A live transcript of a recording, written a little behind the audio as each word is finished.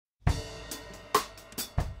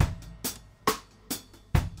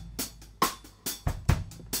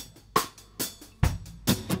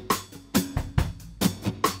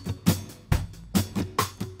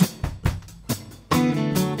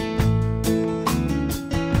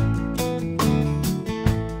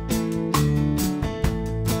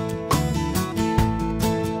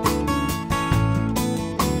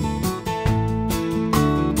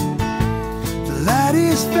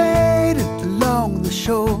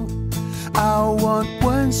I want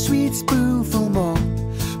one sweet spoonful more,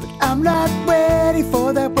 but I'm not ready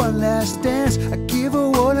for that one last dance. I give her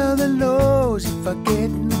one of the lows if I get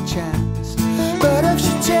the chance. But if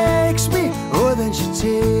she takes me, oh then she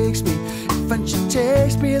takes me. If she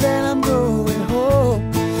takes me, then I'm going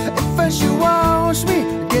home. If she wants me,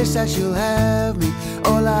 I guess that she'll have me.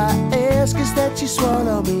 All I ask is that she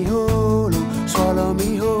swallow me whole, oh, swallow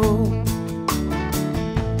me whole.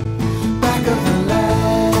 Back of the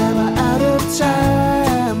line, am I out of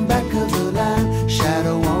time? Back of the line,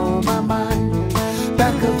 shadow on my mind.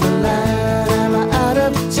 Back of the line, am I out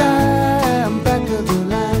of time? Back of the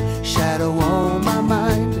line, shadow on my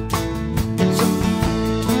mind.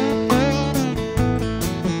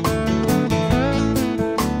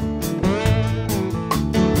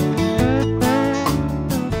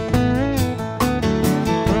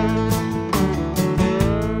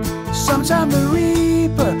 Sometimes the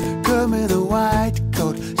reaper come in a white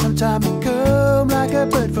coat. Sometimes he come like a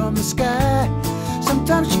bird from the sky.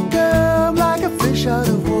 Sometimes she come like a fish out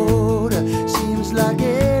of water. Seems like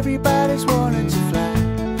everybody's wanting to fly.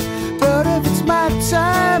 But if it's my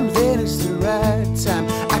time, then it's the right time.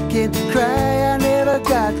 I can't cry, I never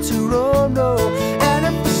got to roam, no. And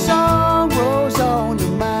if the song rolls on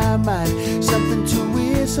in my mind, something to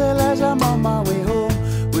whistle as I'm on my way home.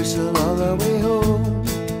 Whistle all the way home.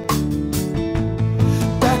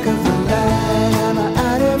 Back of the line, am I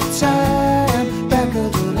out of time? Back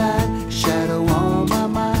of the line, shadow on my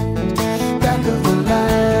mind. Back of the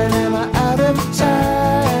line, am I out of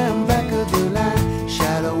time? Back of the line,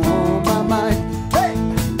 shadow on my mind. Hey!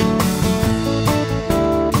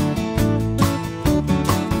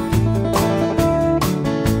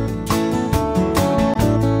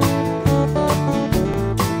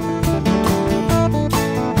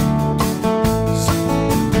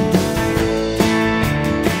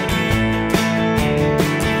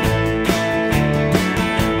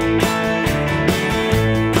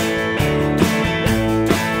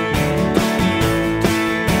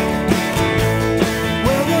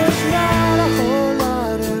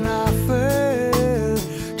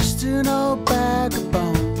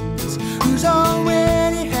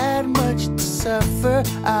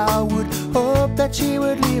 I would hope that she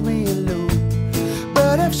would leave me alone.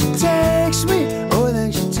 But if she takes me, oh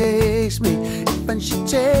then she takes me. If she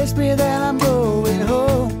takes me, then I'm going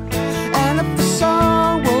home.